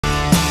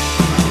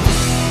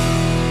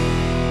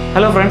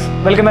Hello friends,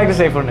 welcome back to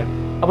Safeonnet.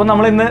 അപ്പോൾ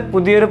നമ്മൾ ഇന്ന്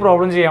പുതിയൊരു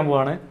പ്രോബ്ലം ചെയ്യാൻ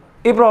പോവാണ്.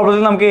 ഈ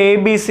പ്രോബ്ലത്തിൽ നമുക്ക്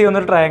ABC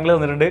എന്നൊരു ട്രയാങ്കിൾ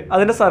തന്നിട്ടുണ്ട്.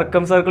 അതിന്റെ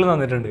സർക്കം സർക്കിൾ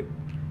തന്നിട്ടുണ്ട്.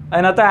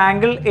 അതിനകത്ത്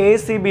ആംഗിൾ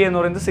ACB എന്ന്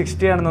പറയുന്നത്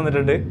 60 ആണ്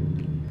തന്നിട്ടുണ്ട്.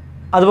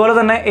 അതുപോലെ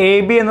തന്നെ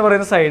AB എന്ന്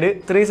പറയുന്ന സൈഡ്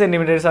 3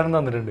 സെന്റിമീറ്റേഴ്സ് ആണ്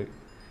തന്നിട്ടുണ്ട്.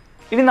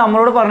 ഇനി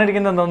നമ്മളോട്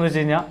പറഞ്ഞിരിക്കുന്നത് എന്താണെന്ന്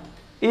വെച്ച് കഴിഞ്ഞാൽ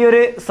ഈ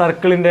ഒരു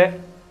സർക്കിളിന്റെ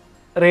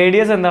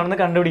റേഡിയസ് എന്താണെന്ന്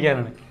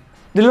കണ്ടുപിടിക്കാനാണ്.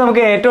 ഇതിൽ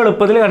നമുക്ക് ഏറ്റവും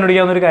എളുപ്പത്തിൽ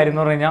കണ്ടുപിടിക്കാവുന്ന ഒരു കാര്യം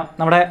എന്ന് പറഞ്ഞു കഴിഞ്ഞാൽ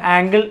നമ്മുടെ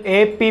ആംഗിൾ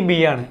APB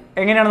ആണ്.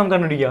 എങ്ങനെയാണ് നമുക്ക്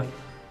കണ്ടുപിടിക്കുക?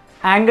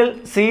 ആംഗിൾ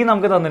C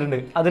നമുക്ക് തന്നിട്ടുണ്ട്.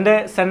 അതിൻ്റെ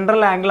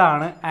സെൻട്രൽ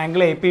ആംഗിളാണ്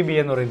ആംഗിൾ APB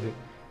എന്ന് പറയുന്നത്.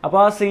 അപ്പോൾ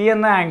ആ C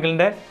എന്ന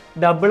ആംഗിളിൻ്റെ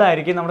ഡബിൾ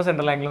ആയിരിക്കും നമ്മുടെ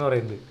സെൻട്രൽ ആംഗിൾ എന്ന്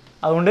പറയുന്നത്.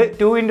 അതുകൊണ്ട്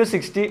 2 ×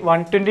 60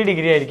 120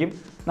 ഡിഗ്രി ആയിരിക്കും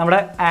നമ്മുടെ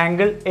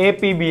ആംഗിൾ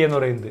APB എന്ന്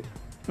പറയുന്നത്.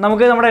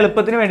 നമുക്ക് നമ്മുടെ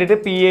എളുപ്പത്തിന് വേണ്ടിയിട്ട്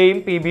PAയും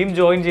PBയും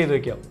ജോയിൻ ചെയ്ത്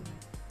വയ്ക്കാം.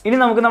 ഇനി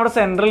നമുക്ക് നമ്മുടെ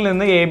സെൻട്രലിൽ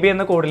നിന്ന് AB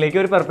എന്ന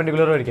കോഡിലേക്ക് ഒരു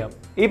പെർപെൻഡിക്കുലർ വരയ്ക്കാം.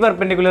 ഈ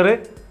പെർപെൻഡിക്കുലർ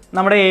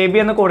നമ്മുടെ AB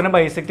എന്ന കോഡിനെ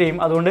ബൈസെക്ട് ചെയ്യും.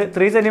 അതുകൊണ്ട്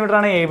 3 സെൻറ്റിമീറ്റർ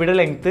ആണ് ABയുടെ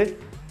ലെങ്ത്ത്.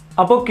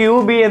 അപ്പോൾ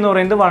QB എന്ന്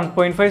പറയുന്നത്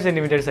 1.5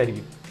 സെൻറ്റിമീറ്റേഴ്സ്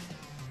ആയിരിക്കും.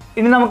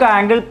 ഇനി നമുക്ക്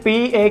ആംഗിൾ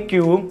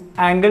PAQവും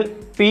ആംഗിൾ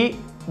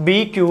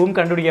PBQവും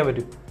കണ്ടുപിടിക്കാൻ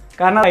പറ്റും.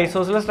 കാരണം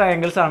ഐസോസിലസ്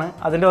ട്രയാങ്കിൾസ് ആണ്.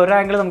 അതിൻ്റെ ഒരു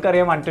ആംഗിൾ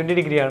നമുക്കറിയാം 120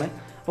 ഡിഗ്രിയാണ്.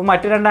 അപ്പോൾ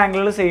മറ്റു രണ്ട്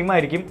ആംഗിളുകൾ സെയിം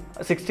ആയിരിക്കും.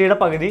 60യുടെ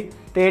പകുതി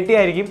 30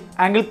 ആയിരിക്കും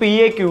ആംഗിൾ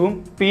PAQവും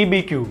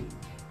PBQവും.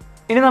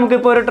 ഇനി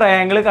നമുക്കിപ്പോൾ ഒരു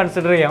ട്രയാങ്കിൾ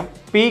കൺസിഡർ ചെയ്യാം.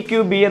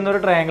 PQB എന്നൊരു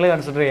ട്രയാങ്കിൾ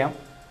കൺസിഡർ ചെയ്യാം.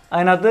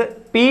 അതിനകത്ത്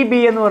PB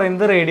എന്ന്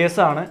പറയുന്നത്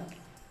റേഡിയസ് ആണ്.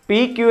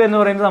 PQ എന്ന്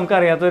പറയുന്നത്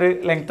നമുക്കറിയാത്തൊരു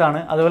ലെങ്ത് ആണ്.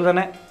 അതുപോലെ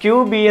തന്നെ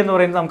QB എന്ന്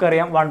പറയുന്നത്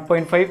നമുക്കറിയാം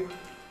 1.5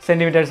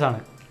 സെൻറ്റിമീറ്റേഴ്സ് ആണ്.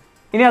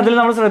 ഇനി അതിൽ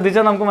നമ്മൾ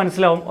ശ്രദ്ധിച്ചാൽ നമുക്ക്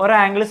മനസ്സിലാവും ഒരു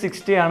ആംഗിൾ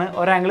 60 ആണ്,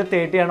 ഒരു ആംഗിൾ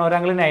 30 ആണ്, ഒരു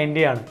ആംഗിൾ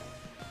 90 ആണ്.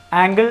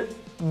 ആംഗിൾ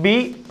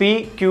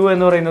BPQ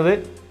എന്ന് പറയുന്നത്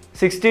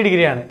 60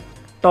 ഡിഗ്രിയാണ്.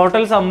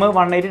 ടോട്ടൽ സമ്മ്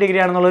 180 ഡിഗ്രി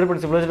ആണെന്നുള്ളൊരു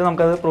പ്രിൻസിപ്പിൾ വെച്ചിട്ട്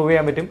നമുക്കത് പ്രൂവ്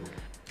ചെയ്യാൻ പറ്റും.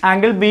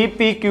 ആംഗിൾ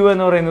BPQ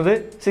എന്ന് പറയുന്നത്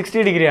 60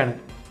 ഡിഗ്രിയാണ്.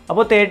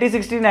 അപ്പോൾ 30,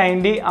 60,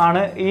 90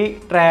 ആണ് ഈ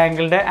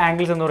ട്രയാങ്കിളിൻ്റെ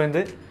ആംഗിൾസ് എന്ന്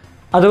പറയുന്നത്.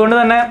 അതുകൊണ്ട്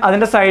തന്നെ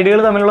അതിൻ്റെ സൈഡുകൾ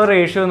തമ്മിലുള്ള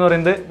റേഷ്യോ എന്ന്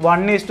പറയുന്നത്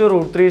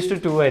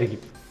 1:3:2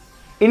 ആയിരിക്കും.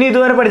 ഇനി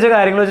ഇതുവരെ പഠിച്ച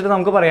കാര്യങ്ങൾ വെച്ചിട്ട്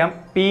നമുക്ക് പറയാം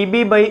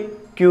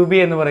PB/QB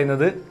എന്ന്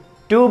പറയുന്നത്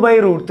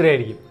 2/√3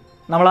 ആയിരിക്കും.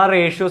 നമ്മൾ ആ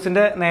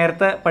റേഷ്യോസിൻ്റെ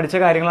നേരത്തെ പഠിച്ച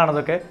കാര്യങ്ങളാണ്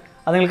അതൊക്കെ.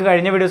 അത് നിങ്ങൾക്ക്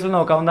കഴിഞ്ഞ വീഡിയോസിൽ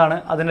നോക്കാവുന്നതാണ്.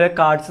 അതിൻ്റെ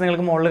കാർഡ്സ്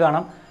നിങ്ങൾക്ക് മുകളിൽ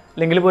കാണാം.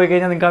 ലിങ്കിൽ പോയി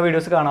കഴിഞ്ഞാൽ നിങ്ങൾക്ക് ആ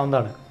വീഡിയോസ്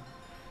കാണാവുന്നതാണ്.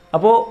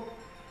 അപ്പോൾ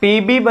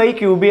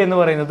PB/QB എന്ന്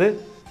പറയുന്നത്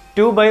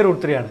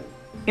 2/√3 ആണ്.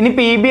 ഇനി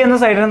PB എന്ന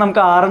സൈഡിനെ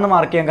നമുക്ക് R എന്ന്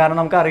മാർക്ക് ചെയ്യാം. കാരണം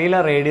നമുക്ക് അറിയില്ല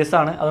റേഡിയസ്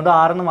ആണ്. അതുകൊണ്ട്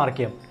R എന്ന് മാർക്ക്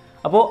ചെയ്യാം.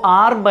 അപ്പോൾ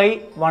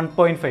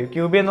R/1.5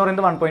 QB എന്ന്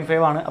പറയുന്നത്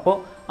 1.5 ആണ്. അപ്പോൾ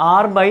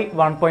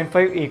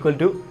R/1.5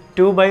 =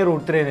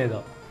 2/√3 എന്ന്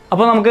എഴുതാം.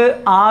 അപ്പോൾ നമുക്ക്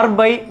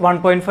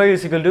R/1.5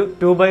 =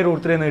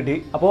 2/√3 എന്ന് കിട്ടി.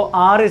 അപ്പോൾ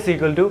R =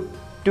 2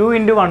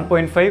 ×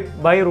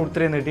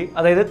 1.5/√3 എന്ന് കിട്ടി.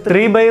 അതായത്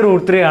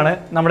 3/√3 ആണ്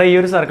നമ്മുടെ ഈ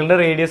ഒരു സർക്കിളിൻ്റെ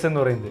റേഡിയസ് എന്ന്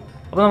പറയുന്നത്.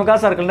 അപ്പോൾ നമുക്ക് ആ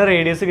സർക്കിളിൻ്റെ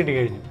റേഡിയസ്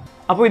കിട്ടിക്കഴിഞ്ഞു.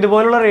 അപ്പോൾ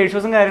ഇതുപോലുള്ള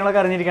റേഷ്യോസും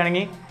കാര്യങ്ങളൊക്കെ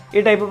അറിഞ്ഞിരിക്കുകയാണെങ്കിൽ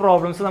ഈ ടൈപ്പ്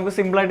പ്രോബ്ലംസ് നമുക്ക്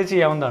സിമ്പിളായിട്ട്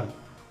ചെയ്യാവുന്നതാണ്.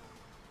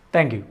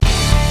 Thank you.